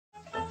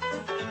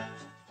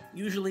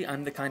Usually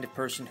I'm the kind of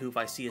person who, if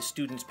I see a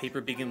student's paper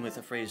begin with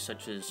a phrase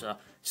such as,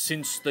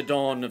 since the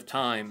dawn of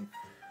time,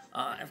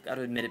 I've got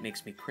to admit it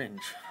makes me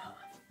cringe.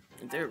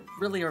 There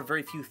really are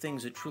very few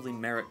things that truly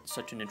merit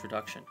such an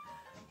introduction.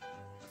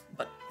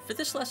 But for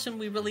this lesson,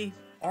 we really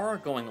are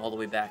going all the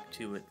way back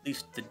to at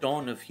least the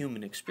dawn of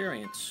human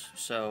experience,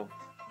 so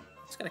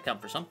it's gotta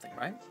count for something,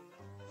 right?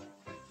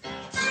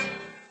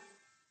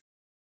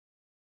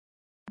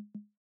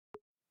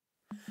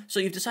 So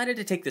you've decided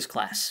to take this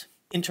class,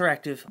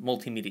 Interactive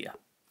Multimedia.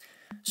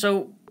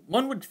 So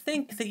one would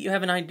think that you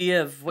have an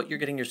idea of what you're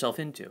getting yourself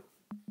into.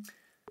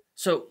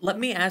 So let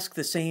me ask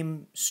the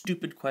same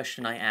stupid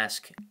question I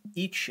ask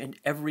each and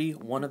every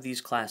one of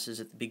these classes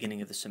at the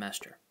beginning of the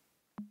semester.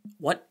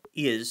 What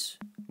is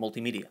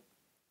multimedia?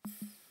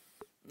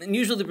 And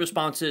usually the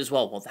response is,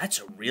 well, that's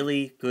a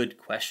really good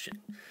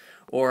question.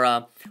 Or,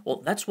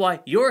 well, that's why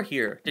you're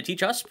here to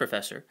teach us,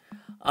 Professor.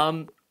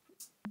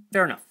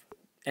 Fair enough.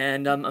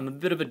 And I'm a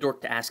bit of a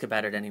dork to ask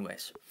about it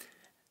anyways.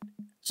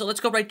 So let's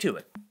go right to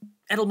it.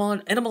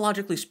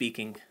 Etymologically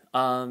speaking,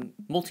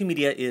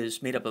 multimedia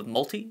is made up of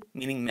multi,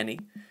 meaning many,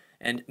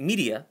 and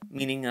media,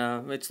 meaning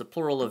it's the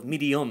plural of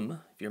medium,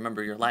 if you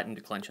remember your Latin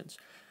declensions,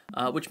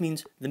 which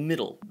means the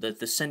middle,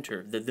 the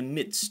center, the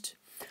midst,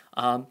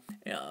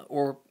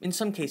 or in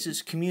some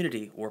cases,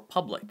 community or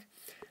public.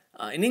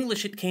 In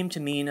English, it came to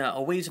mean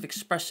a ways of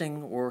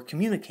expressing or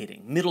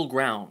communicating, middle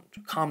ground,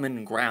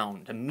 common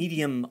ground, a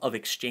medium of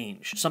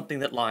exchange, something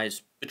that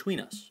lies between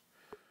us.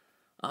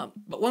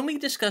 But when we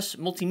discuss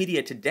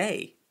multimedia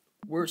today,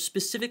 we're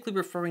specifically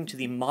referring to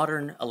the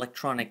modern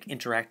electronic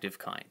interactive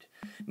kind,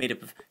 made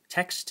up of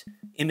text,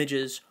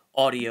 images,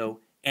 audio,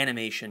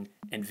 animation,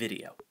 and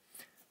video.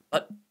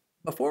 But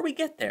before we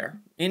get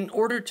there, in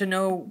order to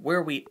know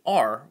where we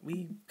are,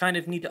 we kind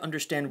of need to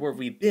understand where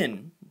we've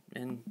been,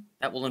 and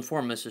that will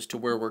inform us as to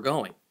where we're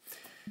going.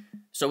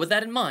 So with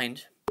that in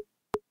mind,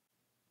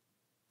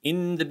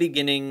 in the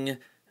beginning,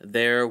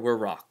 there were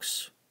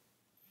rocks.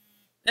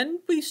 And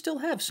we still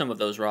have some of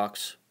those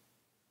rocks,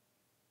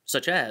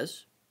 such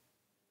as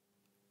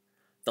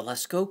the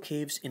Lascaux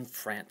Caves in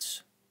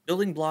France,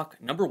 building block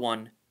number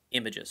 1,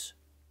 images.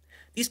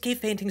 These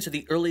cave paintings are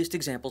the earliest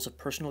examples of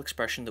personal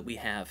expression that we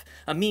have,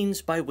 a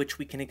means by which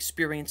we can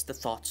experience the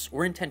thoughts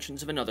or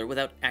intentions of another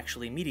without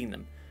actually meeting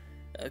them.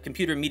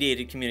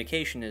 Computer-mediated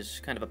communication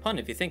is kind of a pun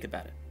if you think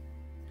about it.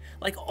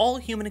 Like all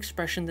human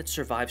expression that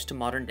survives to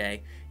modern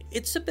day,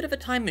 it's a bit of a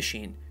time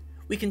machine.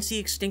 We can see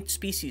extinct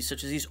species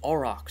such as these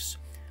aurochs,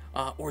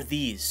 or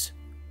these,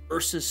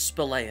 Ursus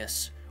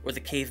spelaeus, or the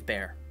cave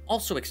bear,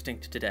 also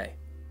extinct today.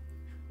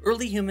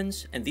 Early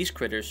humans and these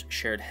critters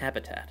shared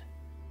habitat.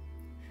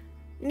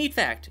 Neat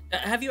fact,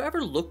 have you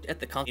ever looked at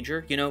the conch,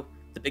 you know,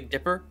 the Big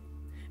Dipper?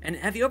 And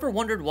have you ever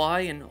wondered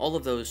why in all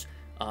of those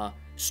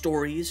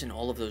stories and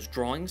all of those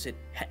drawings it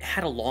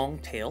had a long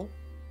tail?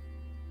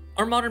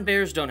 Our modern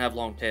bears don't have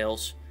long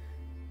tails.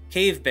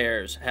 Cave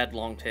bears had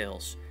long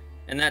tails,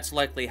 and that's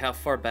likely how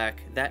far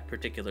back that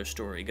particular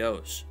story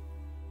goes.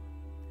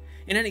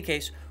 In any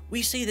case,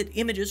 we say that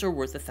images are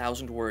worth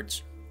 1,000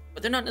 words,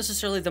 but they're not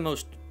necessarily the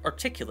most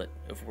articulate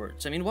of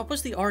words. I mean, what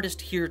was the artist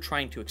here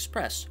trying to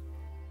express?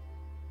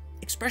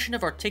 Expression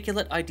of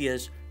articulate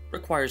ideas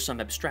requires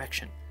some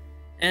abstraction,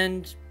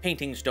 and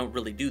paintings don't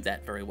really do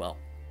that very well.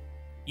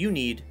 You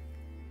need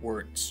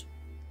words.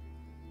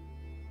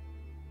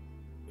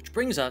 Which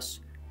brings us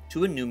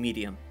to a new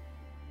medium.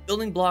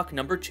 Building block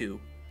number 2,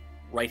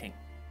 writing.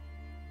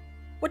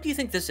 What do you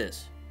think this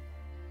is?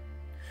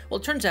 Well,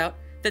 it turns out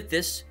that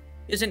this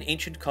is an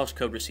ancient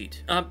Costco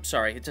receipt.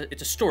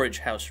 It's a storage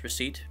house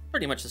receipt.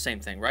 Pretty much the same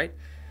thing, right?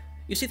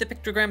 You see the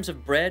pictograms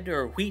of bread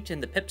or wheat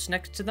and the pips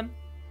next to them?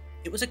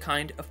 It was a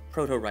kind of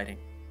proto-writing.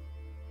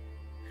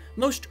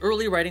 Most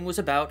early writing was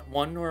about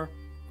one or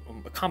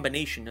a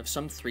combination of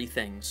some 3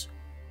 things.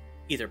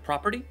 Either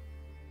property,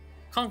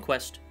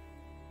 conquest,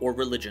 or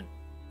religion.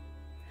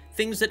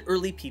 Things that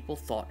early people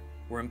thought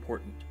were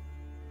important.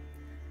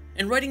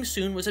 And writing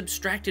soon was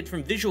abstracted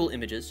from visual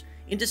images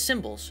into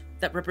symbols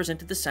that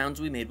represented the sounds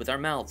we made with our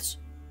mouths.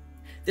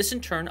 This in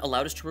turn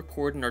allowed us to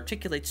record and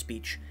articulate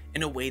speech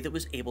in a way that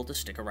was able to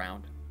stick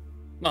around.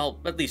 Well,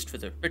 at least for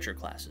the richer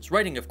classes.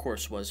 Writing, of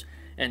course, was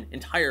an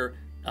entire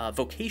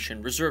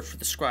vocation reserved for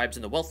the scribes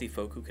and the wealthy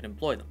folk who could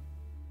employ them.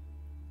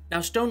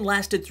 Now, stone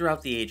lasted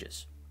throughout the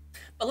ages.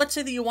 But let's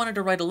say that you wanted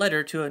to write a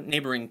letter to a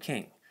neighboring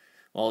king.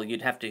 Well,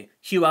 you'd have to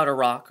hew out a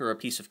rock or a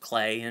piece of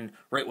clay and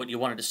write what you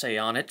wanted to say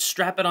on it,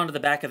 strap it onto the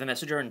back of the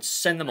messenger, and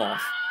send them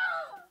off.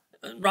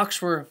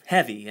 Rocks were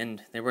heavy,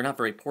 and they were not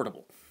very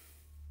portable.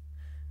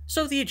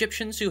 So the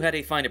Egyptians, who had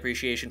a fine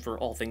appreciation for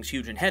all things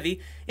huge and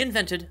heavy,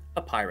 invented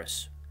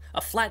papyrus,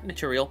 a flat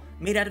material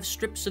made out of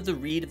strips of the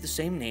reed of the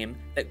same name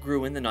that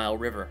grew in the Nile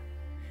River,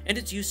 and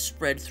its use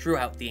spread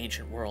throughout the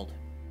ancient world.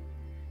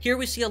 Here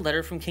we see a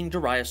letter from King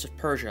Darius of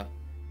Persia.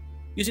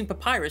 Using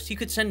papyrus, he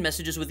could send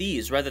messages with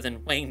ease rather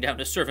than weighing down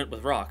a servant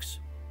with rocks.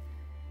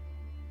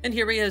 And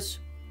here he is,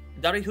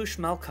 Darihush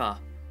Malka,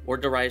 or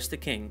Darius the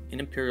King, in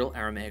Imperial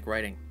Aramaic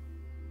writing.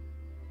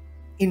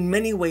 In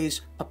many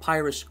ways,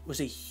 papyrus was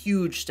a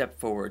huge step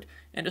forward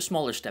and a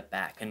smaller step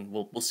back, and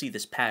we'll see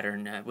this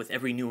pattern with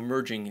every new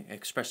emerging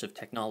expressive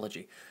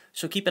technology,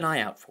 so keep an eye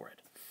out for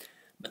it.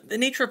 But the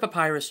nature of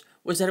papyrus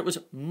was that it was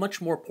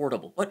much more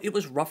portable, but it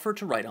was rougher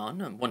to write on.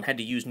 One had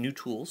to use new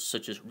tools,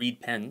 such as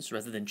reed pens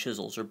rather than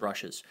chisels or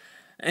brushes,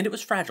 and it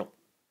was fragile.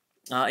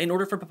 In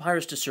order for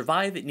papyrus to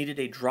survive, it needed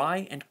a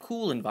dry and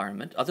cool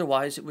environment,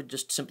 otherwise it would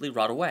just simply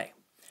rot away.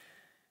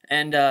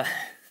 And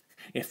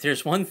if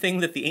there's one thing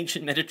that the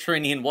ancient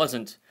Mediterranean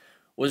wasn't,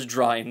 was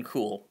dry and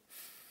cool.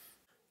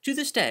 To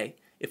this day,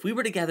 if we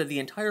were to gather the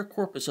entire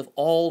corpus of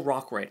all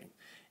rock writing,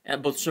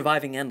 both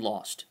surviving and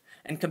lost,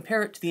 and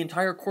compare it to the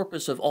entire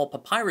corpus of all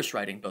papyrus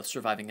writing, both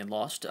surviving and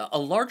lost, a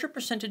larger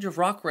percentage of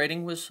rock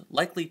writing was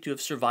likely to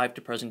have survived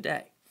to present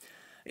day.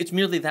 It's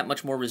merely that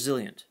much more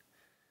resilient.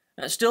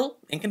 Still,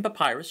 ink and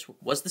papyrus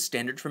was the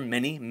standard for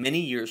many, many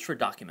years for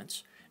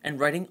documents, and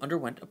writing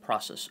underwent a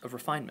process of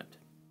refinement.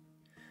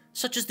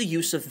 Such as the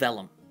use of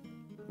vellum.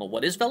 Well,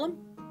 what is vellum?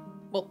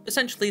 Well,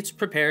 essentially it's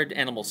prepared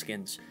animal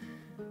skins.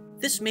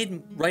 This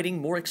made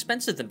writing more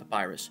expensive than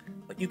papyrus,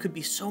 but you could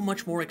be so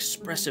much more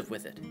expressive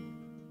with it.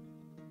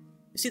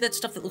 You see that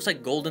stuff that looks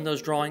like gold in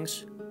those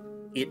drawings?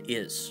 It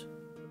is.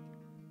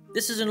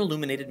 This is an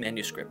illuminated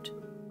manuscript,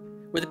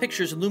 where the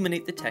pictures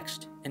illuminate the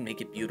text and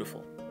make it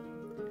beautiful.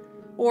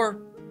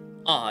 Or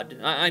odd.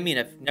 I mean,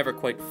 I've never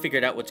quite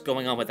figured out what's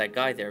going on with that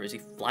guy there. Is he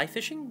fly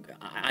fishing?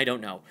 I don't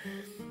know.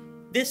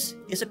 This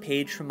is a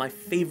page from my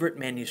favorite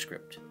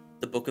manuscript,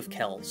 the Book of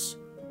Kells.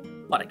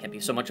 What, I can't be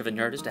so much of a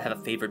nerd as to have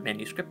a favorite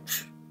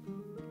manuscript?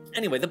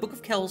 Anyway, the Book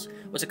of Kells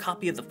was a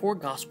copy of the four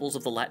Gospels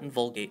of the Latin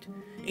Vulgate,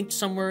 inked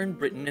somewhere in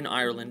Britain and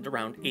Ireland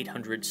around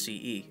 800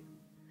 CE.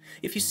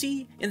 If you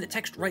see in the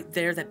text right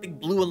there, that big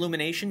blue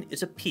illumination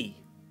is a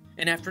P,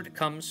 and after it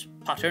comes,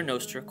 Pater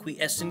Noster qui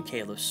es in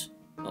caelus.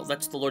 Well,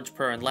 that's the Lord's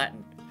Prayer in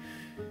Latin.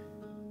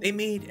 They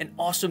made an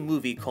awesome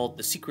movie called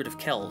The Secret of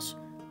Kells,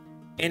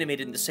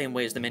 animated in the same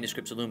way as the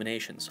manuscript's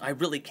illuminations. I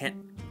really can't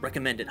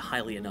recommend it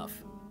highly enough.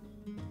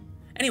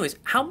 Anyways,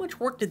 how much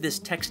work did this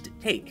text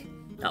take?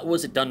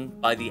 Was it done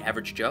by the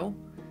average Joe?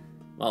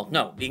 Well,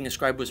 no, being a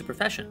scribe was a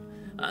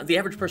profession. The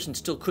average person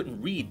still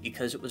couldn't read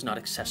because it was not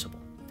accessible.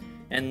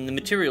 And the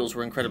materials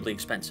were incredibly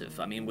expensive.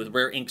 I mean, with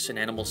rare inks and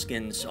animal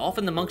skins,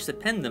 often the monks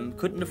that penned them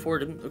couldn't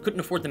afford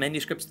the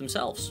manuscripts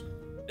themselves.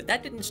 But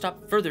that didn't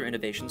stop further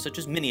innovations such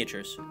as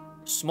miniatures,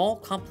 small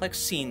complex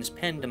scenes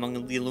penned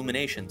among the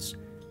illuminations.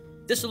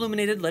 This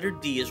illuminated letter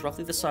D is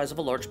roughly the size of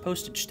a large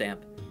postage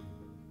stamp.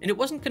 And it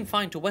wasn't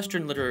confined to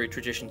Western literary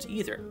traditions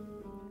either.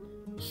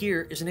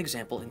 Here is an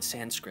example in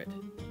Sanskrit.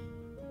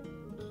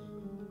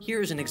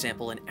 Here is an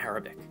example in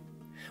Arabic.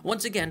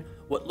 Once again,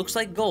 what looks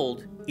like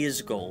gold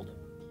is gold.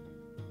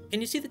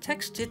 Can you see the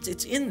text?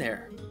 It's in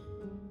there.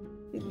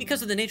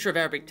 Because of the nature of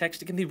Arabic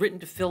text, it can be written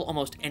to fill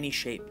almost any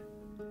shape.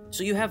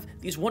 So you have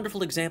these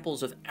wonderful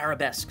examples of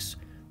arabesques,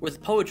 where the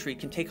poetry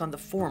can take on the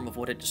form of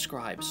what it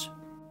describes.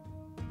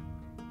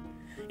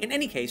 In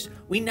any case,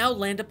 we now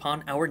land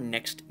upon our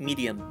next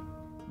medium.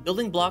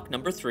 Building block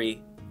number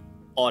 3,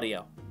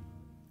 audio.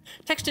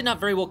 Text did not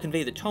very well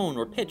convey the tone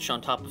or pitch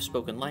on top of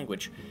spoken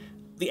language.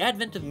 The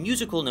advent of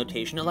musical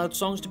notation allowed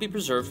songs to be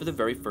preserved for the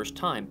very first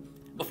time.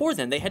 Before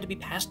then, they had to be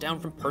passed down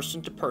from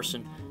person to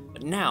person,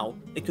 but now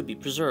they could be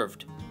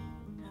preserved.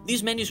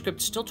 These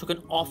manuscripts still took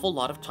an awful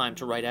lot of time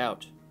to write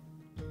out.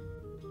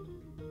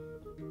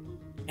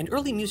 And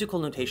early musical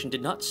notation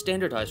did not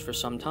standardize for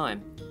some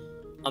time.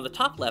 On the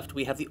top left,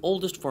 we have the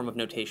oldest form of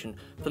notation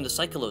from the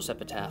Psychelos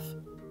epitaph.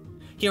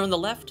 Here on the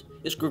left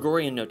is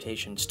Gregorian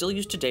notation, still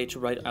used today to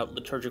write out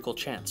liturgical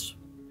chants.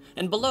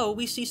 And below,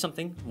 we see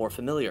something more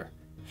familiar.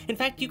 In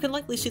fact, you can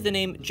likely see the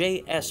name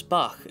J.S.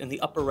 Bach in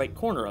the upper right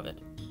corner of it.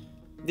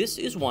 This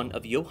is one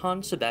of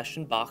Johann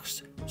Sebastian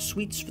Bach's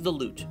suites for the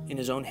lute in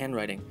his own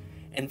handwriting,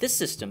 and this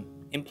system,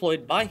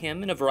 employed by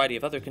him and a variety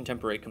of other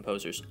contemporary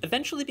composers,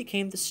 eventually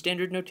became the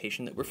standard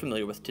notation that we're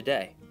familiar with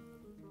today.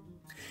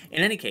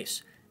 In any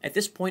case, at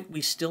this point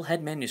we still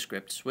had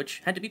manuscripts,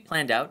 which had to be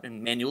planned out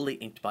and manually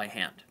inked by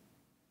hand.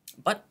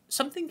 But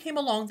something came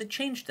along that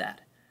changed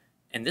that,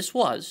 and this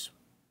was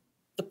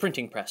the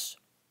printing press.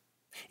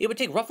 It would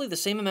take roughly the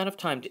same amount of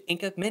time to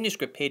ink a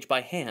manuscript page by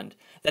hand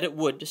that it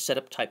would to set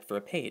up type for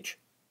a page.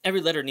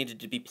 Every letter needed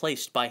to be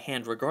placed by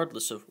hand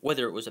regardless of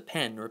whether it was a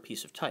pen or a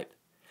piece of type.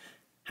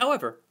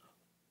 However,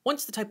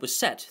 once the type was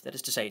set, that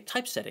is to say,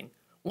 typesetting,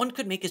 one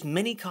could make as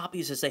many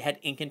copies as they had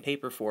ink and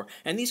paper for,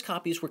 and these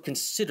copies were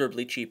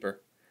considerably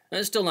cheaper.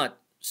 Still not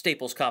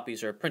Staples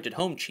copies or printed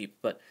home cheap,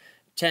 but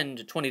 $10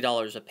 to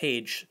 $20 a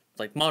page,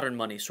 like modern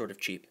money sort of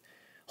cheap.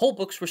 Whole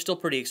books were still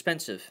pretty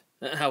expensive,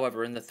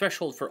 however, and the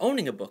threshold for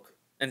owning a book,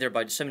 and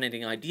thereby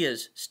disseminating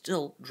ideas,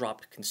 still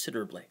dropped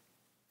considerably.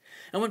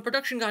 And when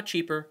production got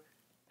cheaper,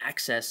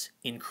 access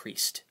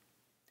increased.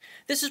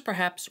 This is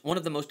perhaps one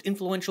of the most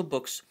influential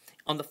books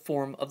on the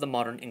form of the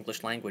modern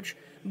English language,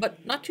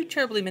 but not too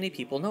terribly many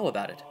people know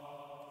about it.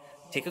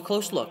 Take a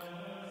close look.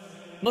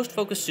 Most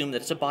folk assume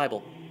that it's a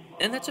Bible,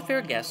 and that's a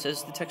fair guess,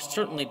 as the text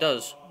certainly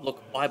does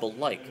look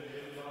Bible-like,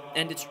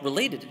 and it's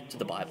related to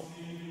the Bible.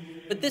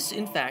 But this,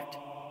 in fact,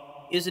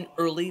 is an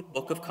early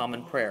Book of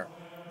Common Prayer,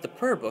 the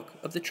Prayer Book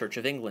of the Church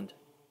of England.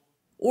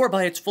 Or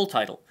by its full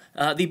title,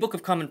 the Book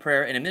of Common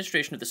Prayer and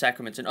Administration of the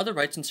Sacraments and Other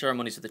Rites and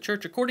Ceremonies of the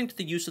Church, according to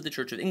the use of the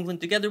Church of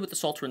England, together with the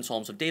Psalter and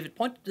Psalms of David,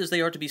 pointed as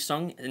they are to be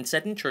sung and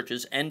said in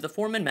churches, and the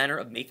form and manner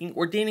of making,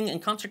 ordaining,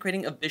 and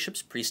consecrating of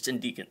bishops, priests, and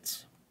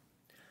deacons.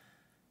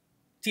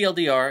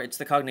 TLDR, it's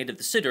the cognate of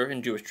the Siddur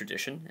in Jewish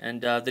tradition,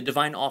 and the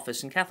Divine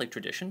Office in Catholic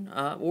tradition,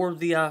 or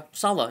the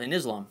Salah in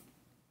Islam.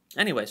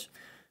 Anyways,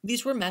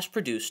 these were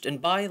mass-produced,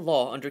 and by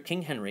law under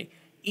King Henry,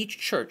 each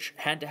church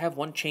had to have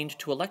one chained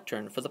to a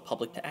lectern for the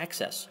public to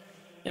access,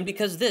 and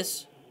because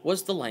this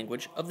was the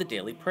language of the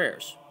daily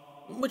prayers,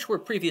 which were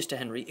previous to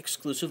Henry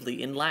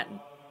exclusively in Latin.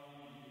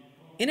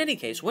 In any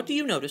case, what do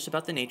you notice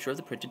about the nature of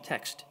the printed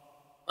text?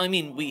 I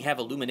mean, we have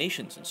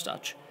illuminations and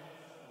such,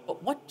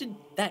 but what did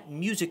that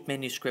music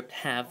manuscript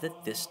have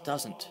that this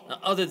doesn't?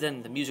 Other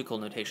than the musical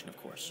notation, of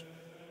course.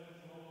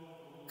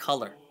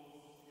 Color.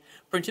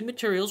 Printed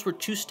materials were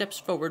 2 steps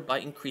forward by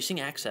increasing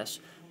access,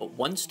 but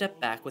 1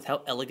 step back with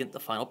how elegant the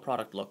final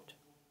product looked.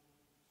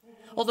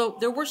 Although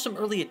there were some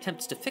early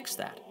attempts to fix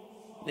that,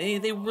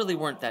 they really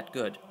weren't that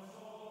good.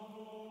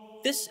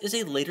 This is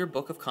a later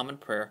Book of Common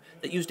Prayer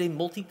that used a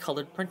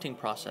multicolored printing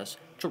process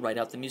to write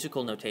out the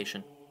musical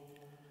notation.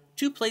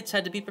 2 plates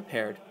had to be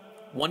prepared,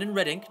 one in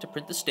red ink to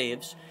print the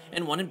staves,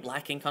 and one in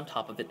black ink on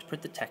top of it to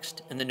print the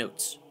text and the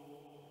notes.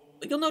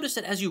 But you'll notice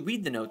that as you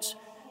read the notes,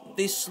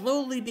 they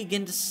slowly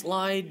begin to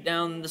slide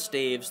down the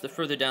staves the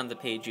further down the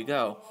page you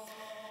go.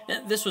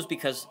 This was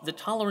because the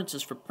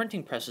tolerances for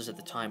printing presses at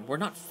the time were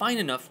not fine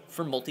enough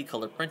for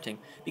multicolor printing,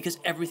 because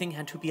everything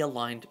had to be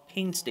aligned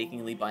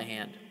painstakingly by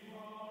hand.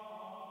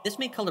 This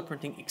made color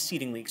printing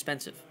exceedingly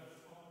expensive.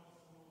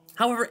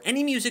 However,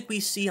 any music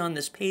we see on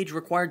this page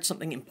required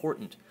something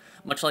important,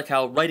 much like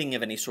how writing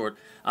of any sort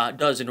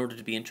does in order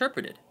to be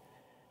interpreted.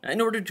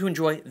 In order to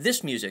enjoy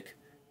this music,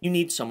 you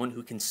need someone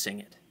who can sing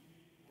it.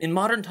 In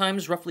modern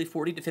times, roughly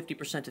 40 to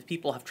 50% of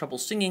people have trouble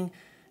singing,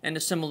 and a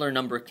similar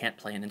number can't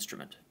play an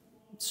instrument.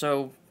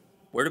 So,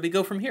 where do we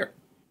go from here?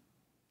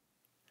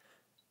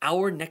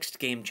 Our next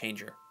game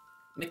changer,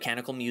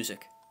 mechanical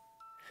music.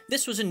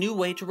 This was a new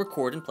way to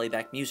record and play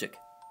back music,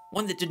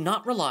 one that did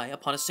not rely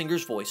upon a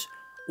singer's voice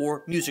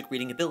or music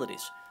reading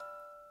abilities.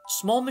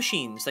 Small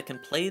machines that can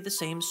play the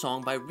same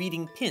song by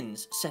reading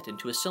pins set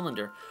into a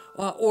cylinder,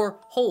 or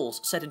holes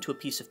set into a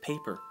piece of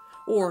paper,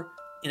 or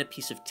in a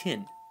piece of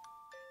tin.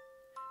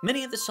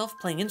 Many of the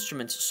self-playing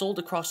instruments sold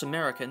across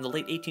America in the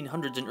late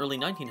 1800s and early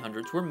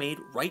 1900s were made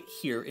right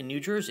here in New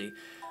Jersey.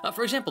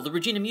 For example, the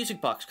Regina Music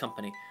Box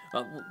Company.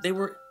 They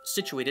were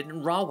situated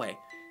in Rahway.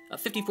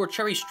 54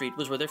 Cherry Street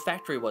was where their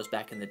factory was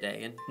back in the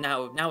day, and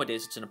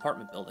nowadays it's an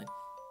apartment building.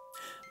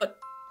 But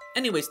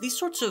anyways, these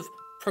sorts of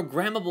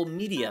programmable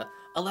media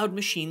allowed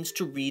machines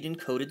to read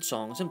encoded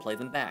songs and play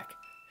them back.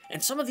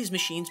 And some of these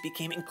machines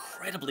became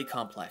incredibly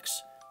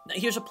complex. Now,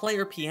 here's a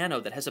player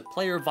piano that has a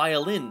player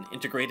violin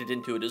integrated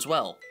into it as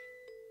well.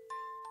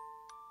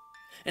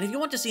 And if you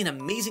want to see an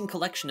amazing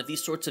collection of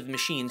these sorts of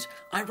machines,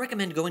 I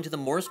recommend going to the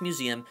Morris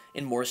Museum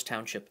in Morris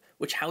Township,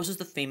 which houses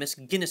the famous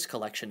Guinness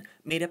Collection,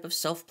 made up of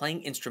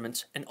self-playing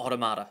instruments and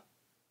automata.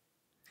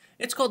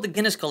 It's called the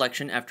Guinness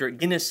Collection after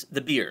Guinness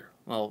the beer.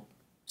 Well,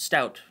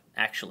 stout,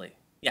 actually.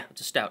 Yeah,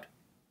 it's a stout.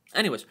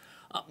 Anyways,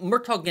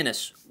 Murtagh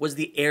Guinness was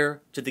the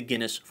heir to the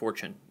Guinness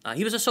fortune.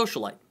 He was a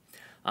socialite.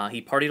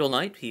 He partied all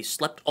night, he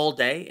slept all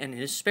day, and in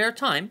his spare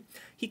time,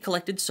 he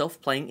collected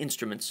self-playing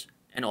instruments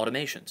and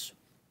automations.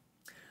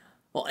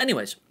 Well,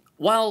 anyways,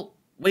 while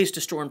ways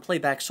to store and play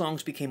back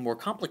songs became more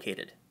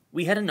complicated,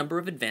 we had a number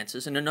of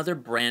advances in another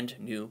brand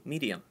new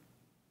medium.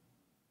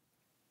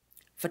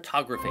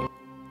 Photography.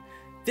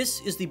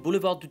 This is the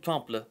Boulevard du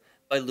Temple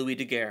by Louis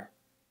Daguerre.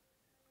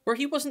 Where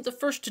he wasn't the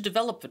first to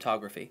develop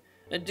photography,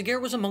 Daguerre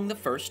was among the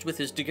first, with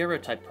his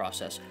daguerreotype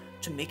process,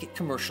 to make it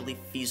commercially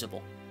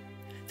feasible.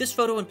 This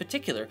photo in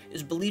particular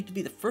is believed to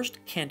be the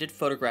first candid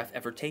photograph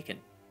ever taken.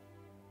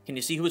 Can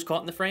you see who was caught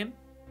in the frame?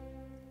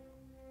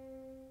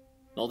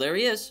 Well, there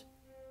he is.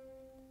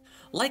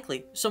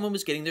 Likely, someone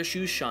was getting their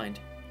shoes shined.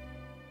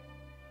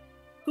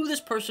 Who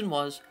this person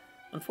was,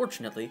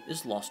 unfortunately,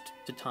 is lost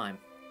to time.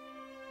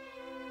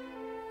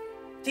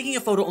 Taking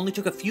a photo only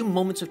took a few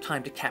moments of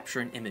time to capture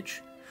an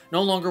image.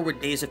 No longer were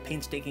days of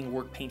painstaking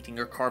work painting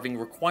or carving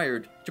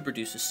required to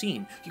produce a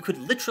scene. You could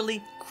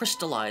literally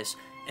crystallize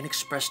an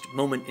expressed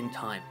moment in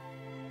time.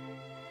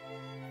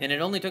 And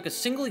it only took a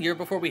single year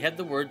before we had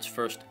the world's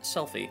first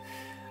selfie.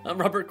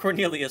 Robert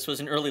Cornelius was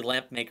an early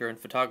lamp maker and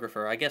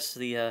photographer. I guess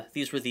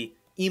these were the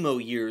emo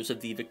years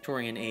of the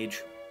Victorian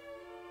age.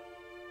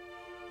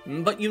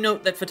 But you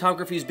note that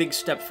photography's big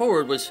step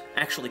forward was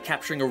actually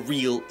capturing a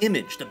real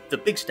image. The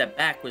big step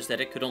back was that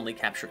it could only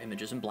capture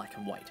images in black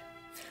and white.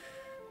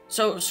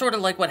 So, sort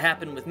of like what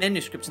happened with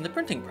manuscripts in the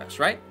printing press,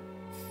 right?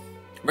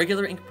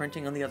 Regular ink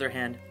printing, on the other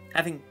hand,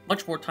 having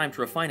much more time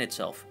to refine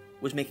itself,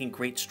 was making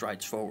great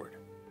strides forward.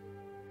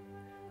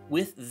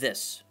 With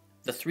this,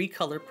 the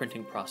 3-color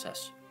printing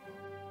process.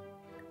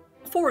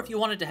 Before, if you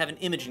wanted to have an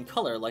image in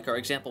color, like our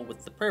example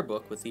with the prayer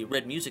book with the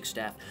red music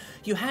staff,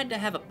 you had to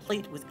have a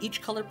plate with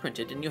each color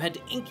printed, and you had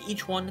to ink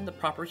each one in the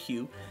proper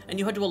hue, and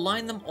you had to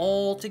align them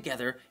all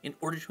together in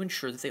order to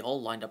ensure that they all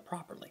lined up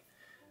properly.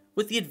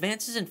 With the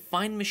advances in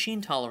fine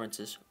machine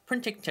tolerances,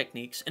 printing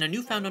techniques, and a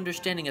newfound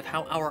understanding of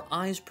how our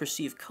eyes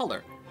perceive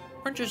color,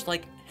 printers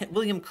like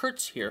William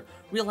Kurtz here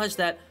realized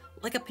that,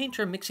 like a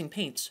painter mixing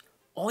paints,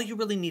 all you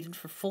really needed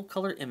for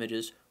full-color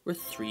images were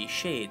 3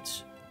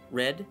 shades: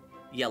 red,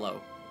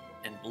 yellow,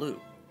 and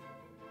blue.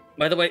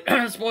 By the way,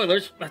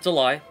 spoilers, that's a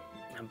lie,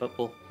 but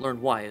we'll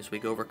learn why as we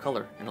go over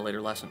color in a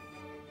later lesson.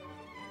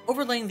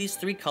 Overlaying these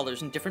 3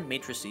 colors in different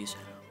matrices,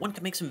 one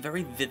can make some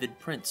very vivid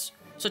prints,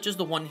 such as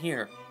the one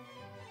here.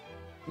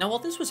 Now, while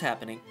this was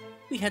happening,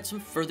 we had some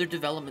further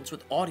developments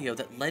with audio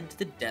that led to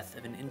the death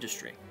of an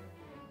industry: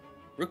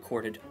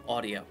 recorded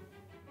audio.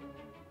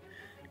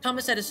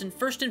 Thomas Edison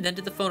first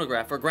invented the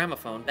phonograph or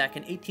gramophone back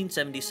in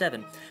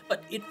 1877,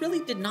 but it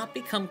really did not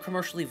become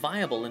commercially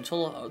viable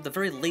until the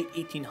very late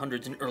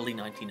 1800s and early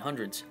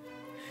 1900s.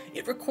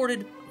 It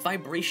recorded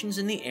vibrations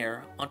in the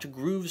air onto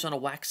grooves on a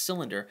wax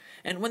cylinder,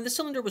 and when the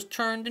cylinder was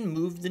turned and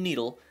moved the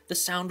needle, the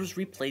sound was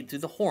replayed through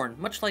the horn,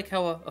 much like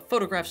how a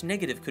photograph's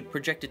negative could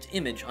project its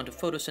image onto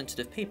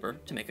photosensitive paper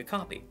to make a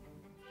copy.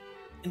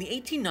 In the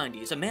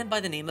 1890s, a man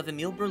by the name of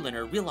Emil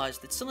Berliner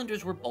realized that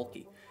cylinders were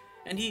bulky,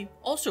 and he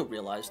also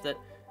realized that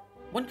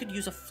one could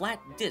use a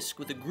flat disc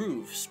with a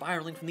groove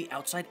spiraling from the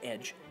outside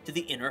edge to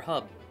the inner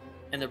hub,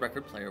 and the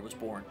record player was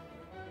born.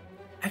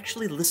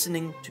 Actually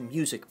listening to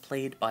music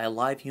played by a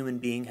live human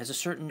being has a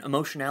certain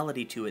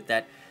emotionality to it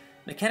that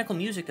mechanical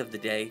music of the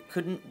day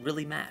couldn't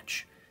really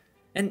match.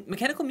 And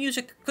mechanical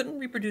music couldn't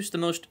reproduce the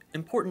most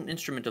important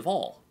instrument of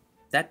all,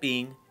 that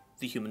being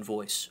the human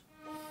voice.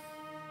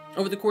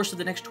 Over the course of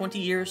the next 20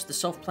 years, the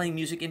self-playing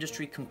music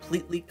industry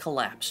completely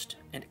collapsed,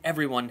 and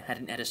everyone had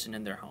an Edison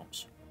in their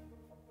homes.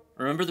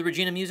 Remember the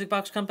Regina Music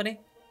Box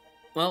Company?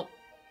 Well,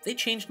 they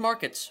changed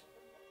markets,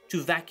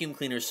 to vacuum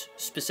cleaners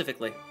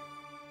specifically.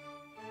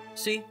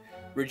 See,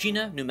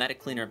 Regina Pneumatic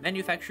Cleaner,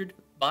 manufactured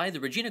by the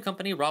Regina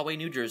Company, Rahway,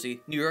 New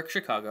Jersey, New York,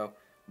 Chicago,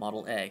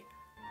 Model A.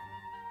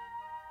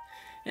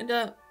 And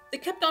they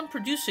kept on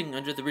producing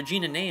under the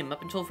Regina name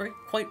up until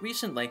quite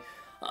recently,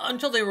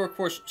 until they were, of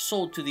course,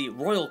 sold to the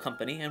Royal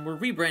Company and were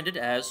rebranded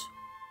as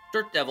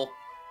Dirt Devil.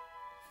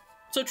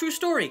 So, true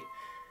story.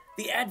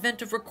 The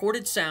advent of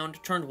recorded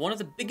sound turned one of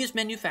the biggest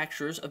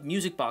manufacturers of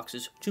music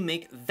boxes to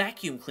make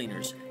vacuum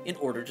cleaners in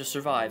order to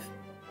survive.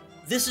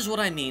 This is what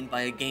I mean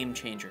by a game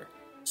changer.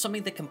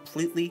 Something that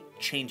completely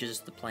changes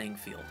the playing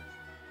field.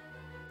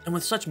 And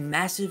with such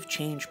massive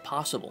change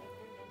possible,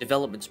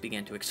 developments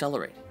began to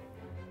accelerate.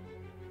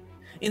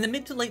 In the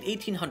mid to late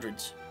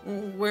 1800s,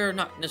 where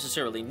not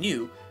necessarily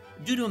new,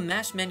 due to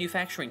mass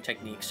manufacturing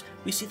techniques,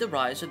 we see the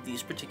rise of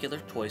these particular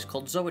toys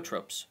called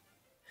zoetropes.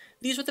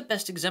 These are the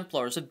best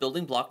exemplars of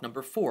building block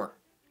number 4,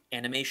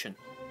 animation.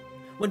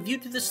 When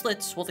viewed through the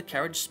slits while the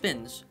carriage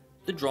spins,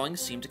 the drawings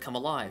seem to come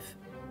alive.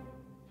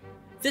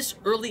 This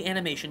early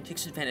animation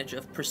takes advantage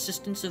of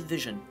persistence of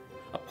vision,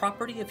 a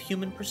property of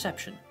human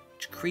perception,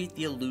 to create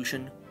the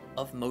illusion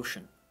of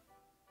motion.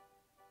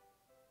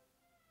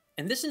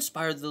 And this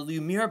inspired the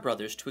Lumiere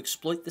brothers to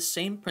exploit the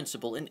same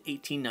principle in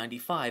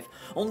 1895,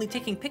 only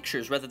taking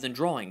pictures rather than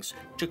drawings,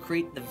 to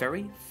create the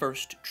very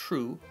first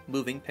true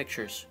moving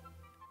pictures.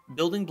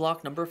 Building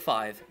block number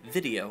 5,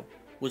 video,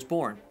 was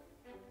born.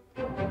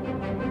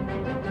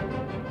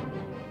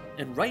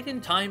 And right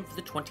in time for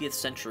the 20th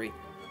century,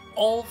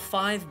 all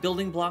 5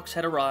 building blocks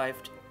had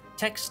arrived: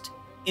 text,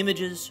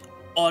 images,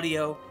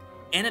 audio,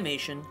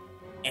 animation,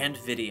 and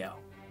video.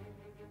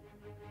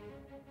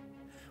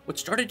 What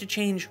started to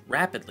change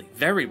rapidly,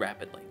 very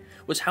rapidly,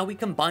 was how we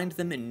combined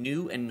them in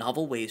new and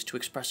novel ways to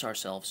express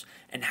ourselves,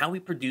 and how we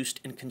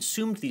produced and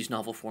consumed these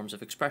novel forms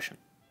of expression.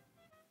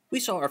 We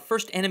saw our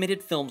first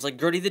animated films like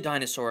Gertie the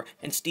Dinosaur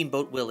and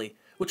Steamboat Willie,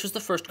 which was the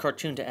first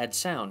cartoon to add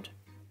sound.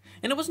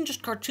 And it wasn't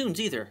just cartoons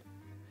either.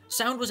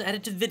 Sound was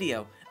added to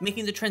video,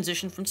 making the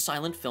transition from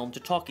silent film to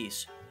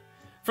talkies.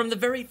 From the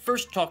very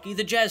first talkie,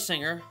 The Jazz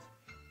Singer,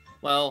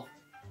 well,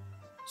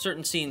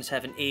 certain scenes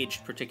haven't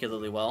aged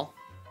particularly well.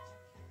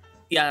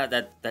 Yeah,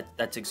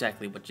 that's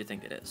exactly what you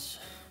think it is.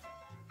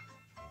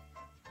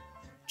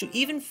 To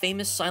even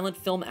famous silent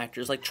film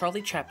actors like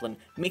Charlie Chaplin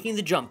making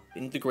the jump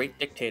into The Great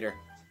Dictator.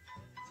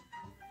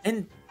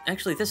 And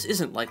actually, this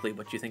isn't likely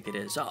what you think it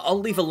is. I'll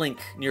leave a link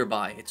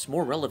nearby. It's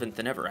more relevant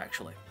than ever,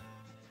 actually.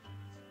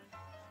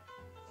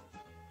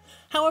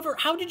 However,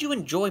 how did you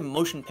enjoy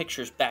motion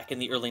pictures back in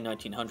the early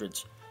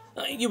 1900s?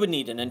 You would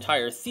need an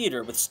entire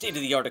theater with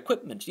state-of-the-art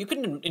equipment. You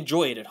couldn't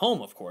enjoy it at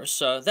home, of course.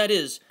 That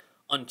is,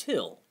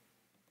 until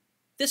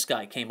this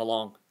guy came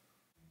along.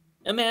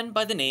 A man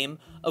by the name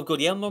of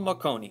Guglielmo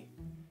Marconi,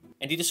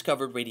 and he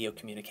discovered radio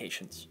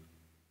communications.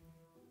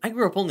 I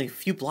grew up only a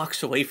few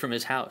blocks away from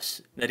his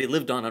house that he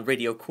lived on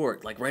Radio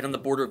Court, like right on the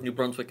border of New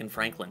Brunswick and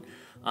Franklin.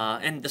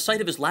 And the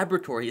site of his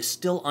laboratory is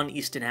still on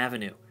Easton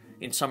Avenue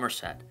in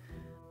Somerset.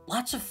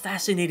 Lots of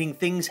fascinating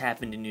things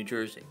happened in New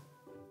Jersey.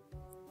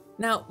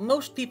 Now,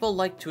 most people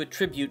like to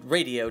attribute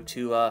radio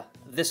to,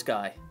 this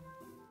guy.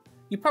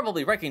 You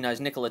probably recognize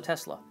Nikola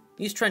Tesla.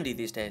 He's trendy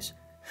these days.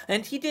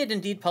 And he did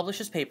indeed publish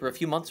his paper a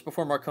few months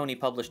before Marconi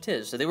published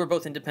his, so they were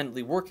both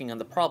independently working on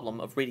the problem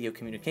of radio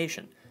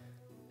communication.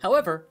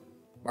 However,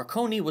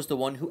 Marconi was the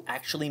one who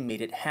actually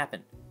made it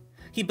happen.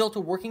 He built a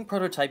working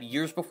prototype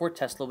years before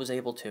Tesla was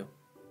able to.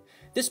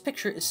 This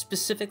picture is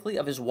specifically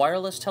of his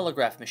wireless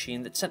telegraph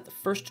machine that sent the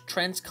first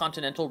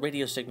transcontinental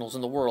radio signals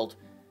in the world.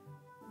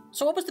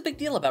 So what was the big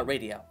deal about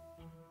radio?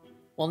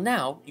 Well,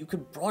 now you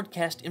could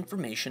broadcast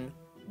information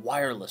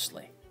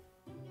wirelessly.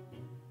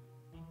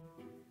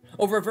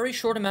 Over a very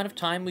short amount of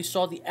time, we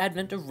saw the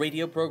advent of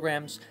radio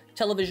programs,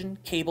 television,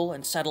 cable,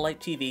 and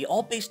satellite TV,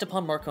 all based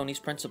upon Marconi's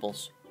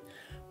principles.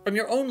 From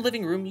your own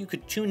living room, you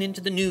could tune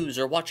into the news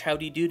or watch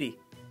Howdy Doody.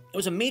 It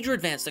was a major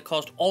advance that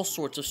caused all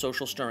sorts of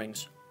social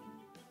stirrings.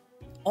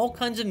 All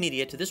kinds of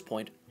media to this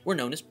point were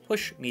known as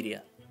push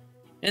media,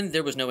 and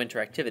there was no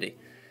interactivity.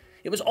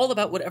 It was all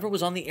about whatever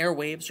was on the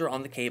airwaves or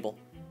on the cable.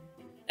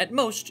 At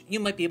most, you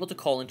might be able to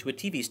call into a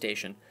TV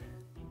station.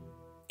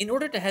 In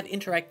order to have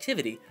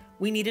interactivity,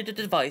 we needed a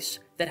device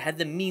that had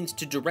the means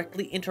to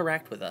directly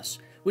interact with us,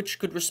 which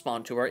could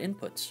respond to our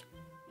inputs.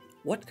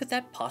 What could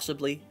that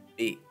possibly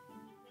be?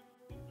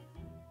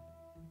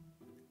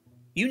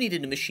 You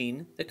needed a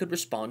machine that could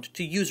respond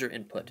to user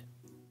input.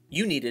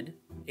 You needed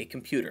a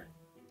computer.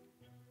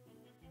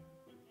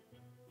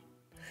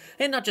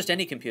 And not just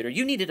any computer,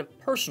 you needed a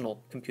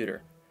personal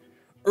computer.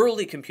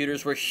 Early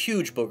computers were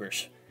huge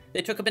boogers.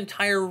 They took up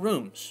entire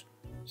rooms.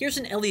 Here's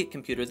an Elliott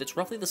computer that's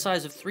roughly the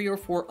size of 3 or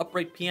 4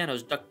 upright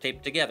pianos duct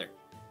taped together.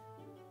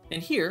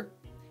 And here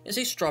is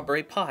a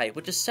Strawberry Pi,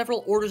 which is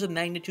several orders of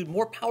magnitude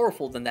more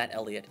powerful than that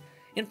Elliott,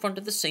 in front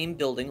of the same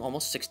building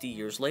almost 60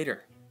 years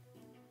later.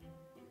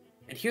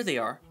 And here they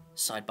are,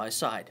 side by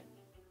side.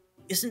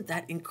 Isn't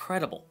that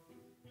incredible?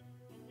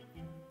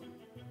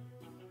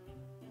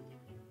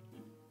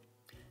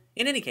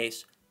 In any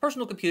case,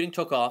 personal computing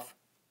took off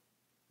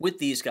with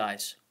these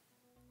guys.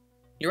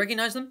 You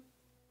recognize them?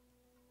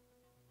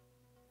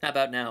 How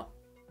about now?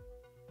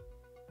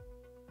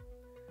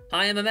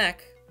 Hi, I'm a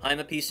Mac. I'm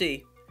a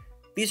PC.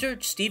 These are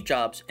Steve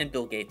Jobs and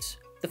Bill Gates,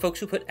 the folks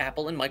who put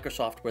Apple and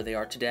Microsoft where they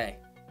are today.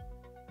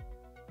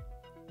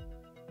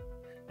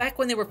 Back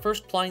when they were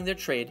first plying their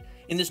trade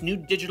in this new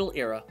digital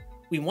era,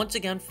 we once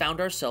again found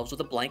ourselves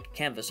with a blank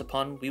canvas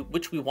upon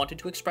which we wanted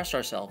to express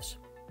ourselves.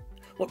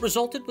 What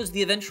resulted was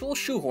the eventual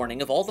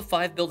shoehorning of all the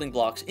 5 building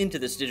blocks into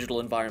this digital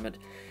environment,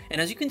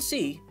 and as you can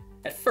see,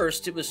 at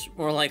first it was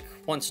more like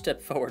 1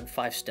 step forward,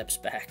 5 steps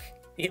back.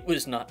 It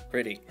was not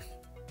pretty.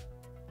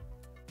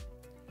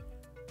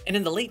 And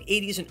in the late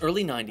 80s and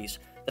early 90s,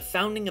 the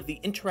founding of the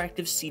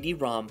interactive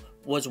CD-ROM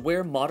was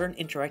where modern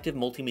interactive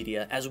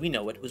multimedia, as we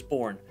know it, was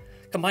born,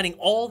 combining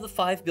all the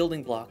 5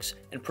 building blocks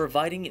and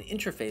providing an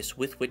interface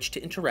with which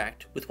to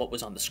interact with what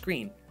was on the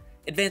screen,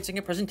 advancing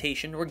a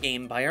presentation or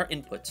game by our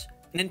inputs,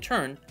 and in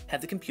turn, have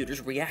the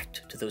computers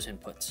react to those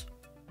inputs.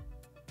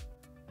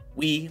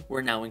 We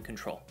were now in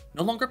control,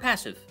 no longer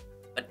passive,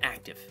 but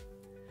active.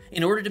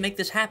 In order to make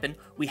this happen,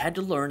 we had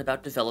to learn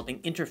about developing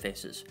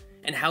interfaces,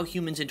 and how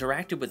humans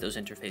interacted with those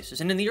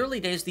interfaces, and in the early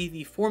days,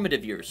 the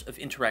formative years of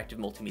interactive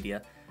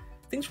multimedia,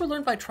 things were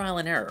learned by trial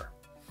and error,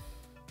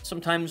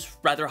 sometimes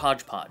rather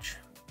hodgepodge.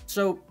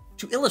 So,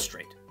 to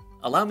illustrate,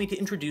 allow me to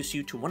introduce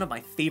you to one of my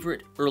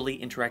favorite early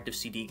interactive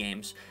CD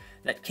games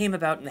that came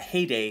about in the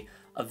heyday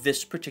of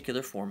this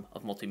particular form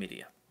of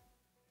multimedia.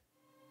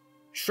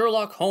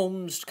 Sherlock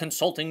Holmes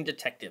Consulting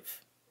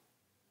Detective.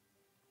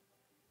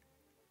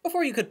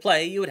 Before you could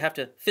play, you would have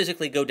to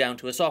physically go down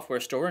to a software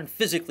store and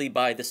physically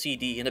buy the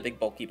CD in a big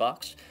bulky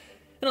box.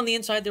 And on the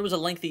inside there was a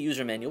lengthy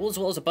user manual as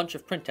well as a bunch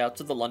of printouts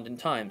of the London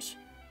Times.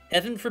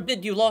 Heaven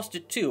forbid you lost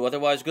it too,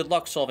 otherwise good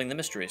luck solving the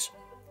mysteries.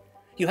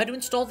 You had to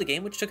install the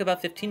game, which took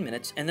about 15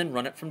 minutes, and then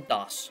run it from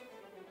DOS.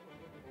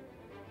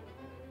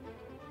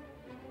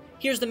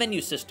 Here's the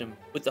menu system,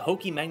 with the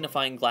hokey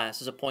magnifying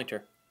glass as a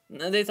pointer.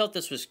 They thought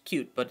this was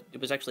cute, but it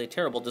was actually a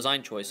terrible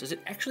design choice, as it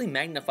actually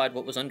magnified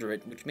what was under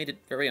it, which made it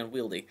very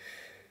unwieldy.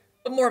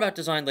 But more about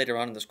design later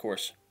on in this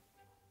course.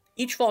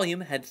 Each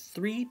volume had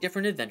 3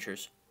 different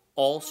adventures,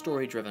 all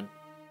story-driven.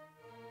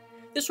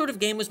 This sort of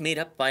game was made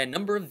up by a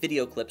number of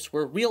video clips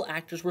where real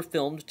actors were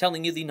filmed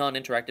telling you the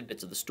non-interactive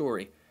bits of the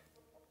story.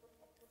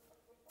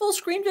 Full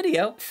screen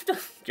video?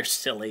 You're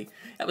silly.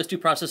 That was too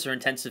processor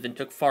intensive and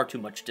took far too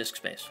much disk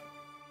space.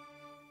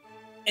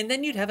 And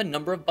then you'd have a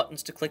number of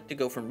buttons to click to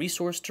go from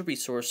resource to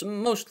resource,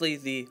 mostly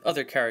the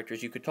other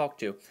characters you could talk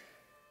to.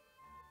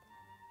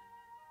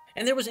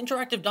 And there was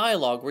interactive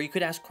dialogue where you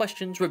could ask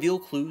questions, reveal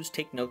clues,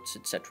 take notes,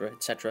 etc.,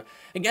 etc.,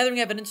 and gathering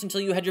evidence until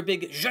you had your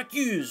big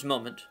j'accuse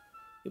moment.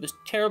 It was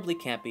terribly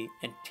campy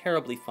and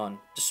terribly fun,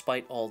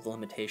 despite all the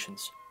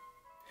limitations.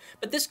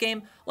 But this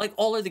game, like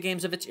all other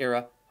games of its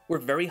era, were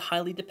very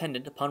highly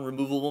dependent upon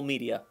removable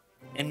media,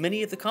 and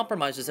many of the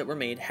compromises that were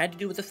made had to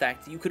do with the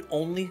fact that you could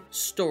only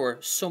store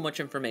so much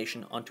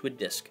information onto a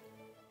disk.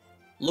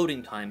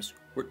 Loading times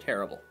were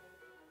terrible.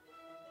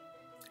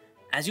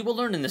 As you will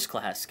learn in this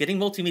class, getting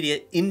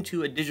multimedia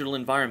into a digital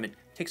environment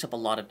takes up a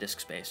lot of disk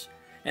space,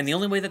 And the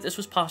only way that this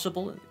was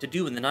possible to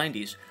do in the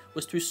 90s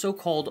was through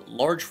so-called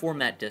large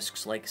format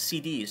discs like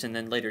CDs and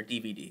then later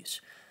DVDs.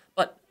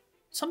 But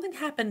something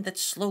happened that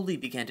slowly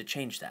began to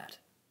change that.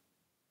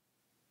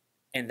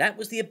 And that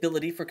was the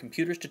ability for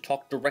computers to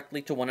talk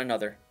directly to one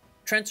another,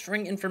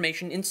 transferring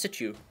information in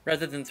situ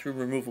rather than through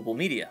removable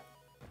media.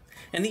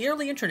 And the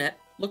early internet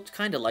looked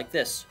kinda like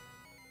this.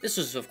 This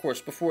was, of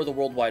course, before the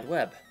World Wide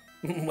Web.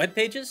 Web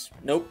pages?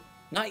 Nope,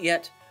 not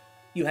yet.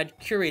 You had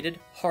curated,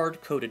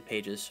 hard-coded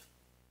pages.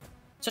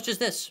 Such as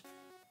this.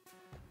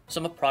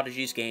 Some of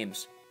Prodigy's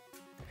games.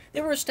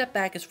 They were a step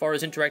back as far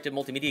as interactive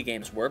multimedia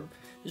games were.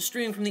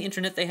 Streaming from the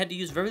internet, they had to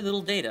use very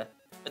little data,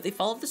 but they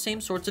followed the same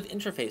sorts of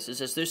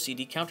interfaces as their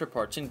CD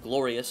counterparts in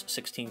glorious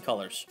 16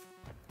 colors.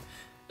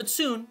 But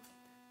soon,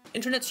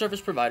 internet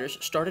service providers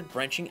started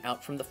branching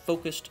out from the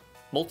focused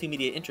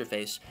multimedia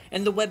interface,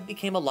 and the web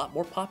became a lot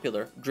more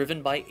popular,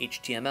 driven by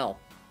HTML.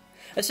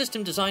 A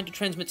system designed to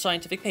transmit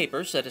scientific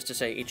papers, that is to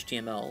say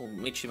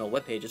HTML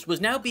web pages, was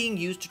now being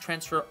used to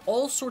transfer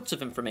all sorts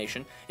of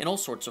information in all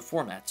sorts of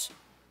formats.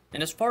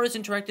 And as far as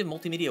interactive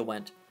multimedia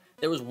went,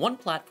 there was one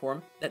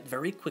platform that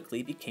very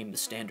quickly became the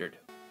standard.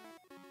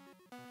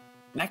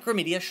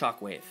 Macromedia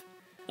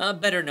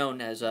Shockwave, better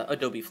known as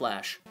Adobe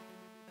Flash,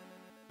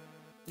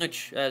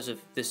 which, as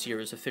of this year,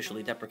 is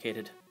officially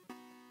deprecated.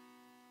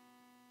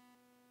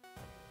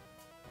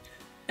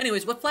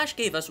 Anyways, what Flash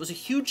gave us was a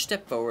huge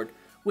step forward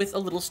with a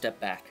little step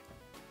back.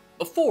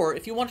 Before,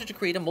 if you wanted to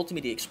create a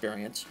multimedia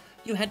experience,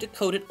 you had to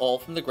code it all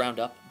from the ground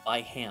up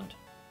by hand.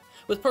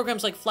 With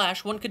programs like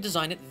Flash, one could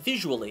design it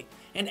visually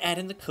and add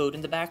in the code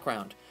in the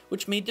background,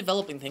 which made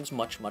developing things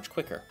much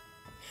quicker.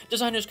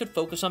 Designers could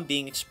focus on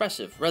being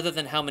expressive, rather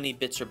than how many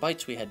bits or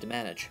bytes we had to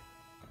manage.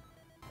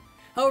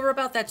 However,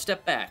 about that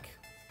step back,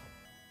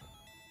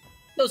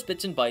 those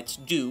bits and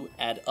bytes do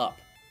add up.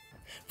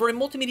 For a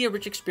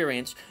multimedia-rich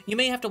experience, you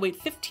may have to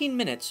wait 15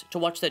 minutes to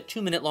watch that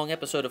 2-minute-long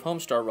episode of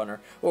Homestar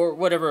Runner, or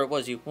whatever it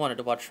was you wanted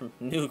to watch from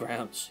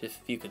Newgrounds, if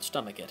you could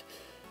stomach it.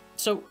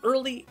 So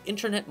early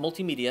internet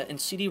multimedia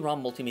and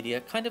CD-ROM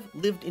multimedia kind of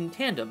lived in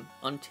tandem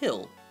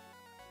until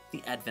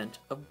the advent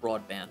of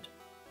broadband.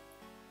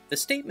 The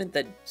statement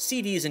that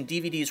CDs and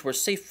DVDs were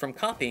safe from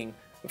copying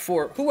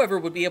for whoever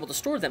would be able to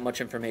store that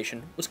much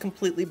information was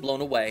completely blown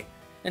away,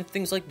 and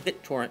things like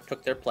BitTorrent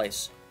took their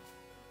place.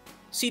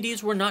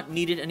 CDs were not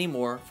needed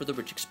anymore for the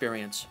rich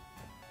experience.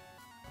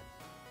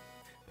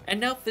 And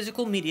now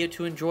physical media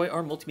to enjoy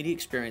our multimedia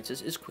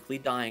experiences is quickly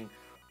dying,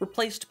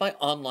 replaced by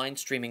online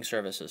streaming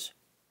services.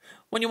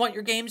 When you want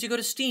your games, you go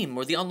to Steam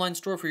or the online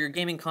store for your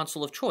gaming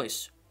console of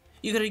choice.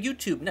 You go to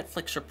YouTube,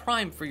 Netflix, or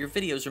Prime for your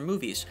videos or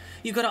movies.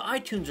 You go to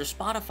iTunes or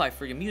Spotify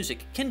for your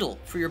music, Kindle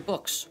for your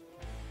books.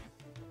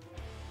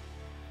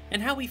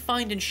 And how we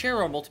find and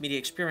share our multimedia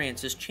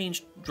experiences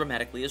changed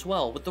dramatically as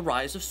well with the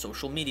rise of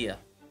social media.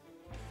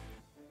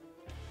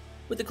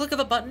 With the click of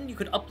a button, you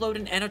could upload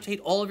and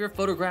annotate all of your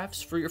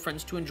photographs for your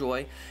friends to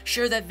enjoy,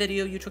 share that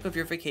video you took of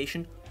your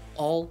vacation,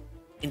 all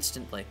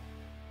instantly.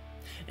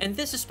 And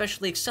this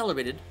especially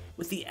accelerated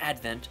with the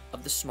advent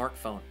of the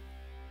smartphone.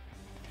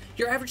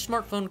 Your average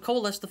smartphone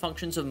coalesced the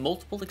functions of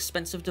multiple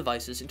expensive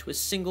devices into a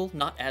single,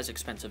 not as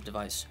expensive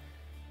device.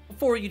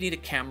 Before, you need a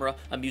camera,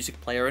 a music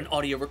player, an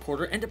audio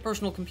recorder, and a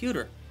personal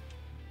computer.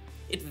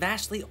 It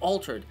vastly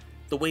altered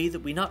the way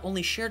that we not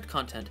only shared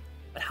content,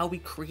 but how we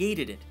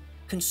created it,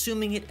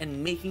 consuming it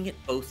and making it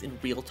both in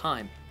real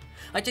time.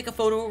 I take a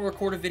photo or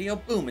record a video,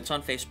 boom, it's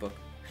on Facebook.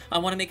 I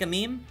want to make a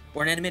meme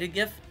or an animated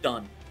GIF,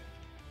 done.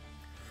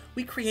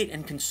 We create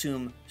and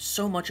consume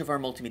so much of our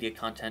multimedia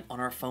content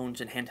on our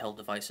phones and handheld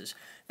devices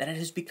that it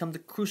has become the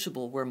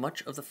crucible where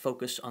much of the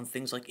focus on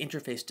things like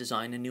interface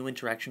design and new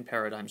interaction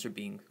paradigms are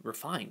being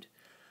refined.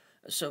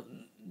 So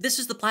this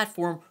is the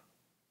platform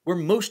where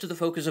most of the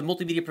focus of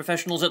multimedia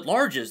professionals at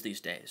large is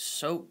these days.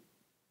 So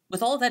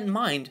with all that in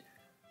mind,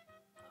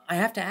 I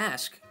have to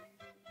ask,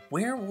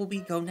 where will we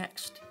go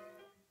next?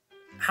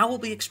 How will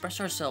we express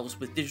ourselves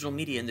with digital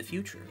media in the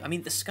future? I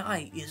mean, the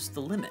sky is the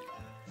limit.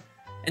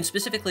 And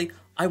specifically,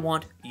 I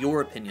want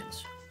your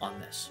opinions on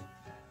this.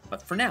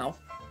 But for now,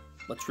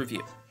 let's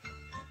review.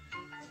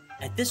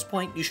 At this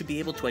point, you should be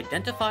able to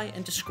identify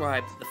and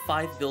describe the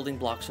 5 building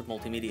blocks of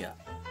multimedia.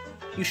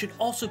 You should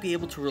also be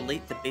able to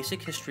relate the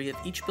basic history of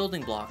each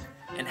building block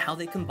and how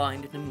they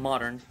combined into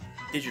modern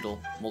digital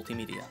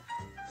multimedia.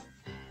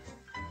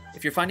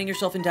 If you're finding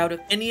yourself in doubt of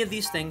any of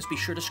these things, be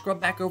sure to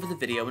scrub back over the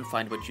video and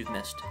find what you've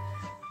missed.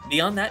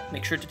 Beyond that,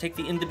 make sure to take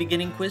the In the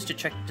Beginning quiz to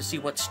check to see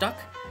what's stuck.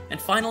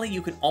 And finally,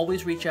 you can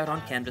always reach out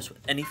on Canvas with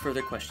any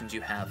further questions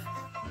you have.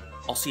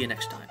 I'll see you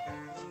next time.